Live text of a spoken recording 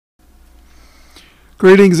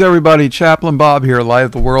Greetings, everybody. Chaplain Bob here, Light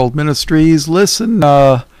of the World Ministries. Listen,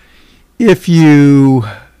 if you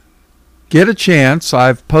get a chance,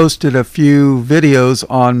 I've posted a few videos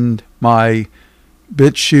on my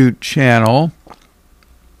BitChute channel,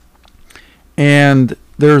 and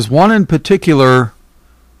there's one in particular.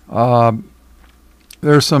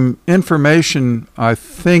 There's some information I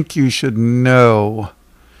think you should know.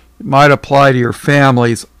 It might apply to your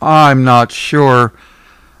families. I'm not sure.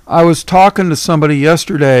 I was talking to somebody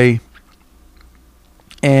yesterday,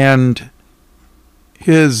 and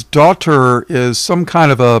his daughter is some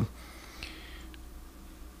kind of a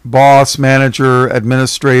boss, manager,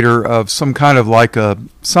 administrator of some kind of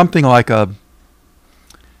something like a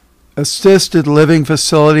assisted living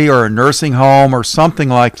facility or a nursing home or something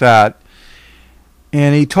like that.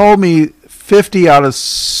 And he told me 50 out of,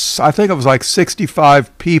 I think it was like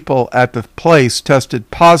 65 people at the place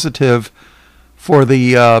tested positive for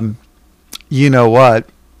the, you know what,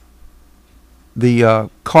 the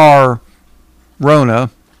car Rona.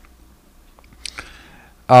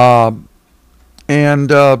 And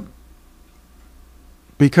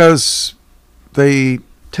because they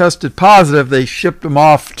tested positive, they shipped them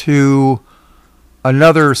off to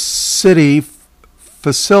another city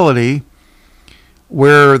facility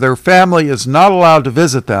where their family is not allowed to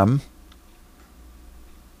visit them.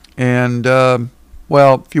 And,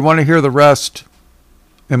 well, if you want to hear the rest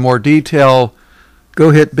in more detail,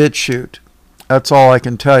 go hit BitChute. That's all I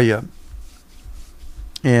can tell you.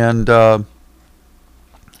 And,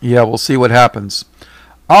 yeah, we'll see what happens.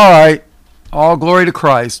 All right. All glory to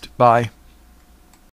Christ. Bye.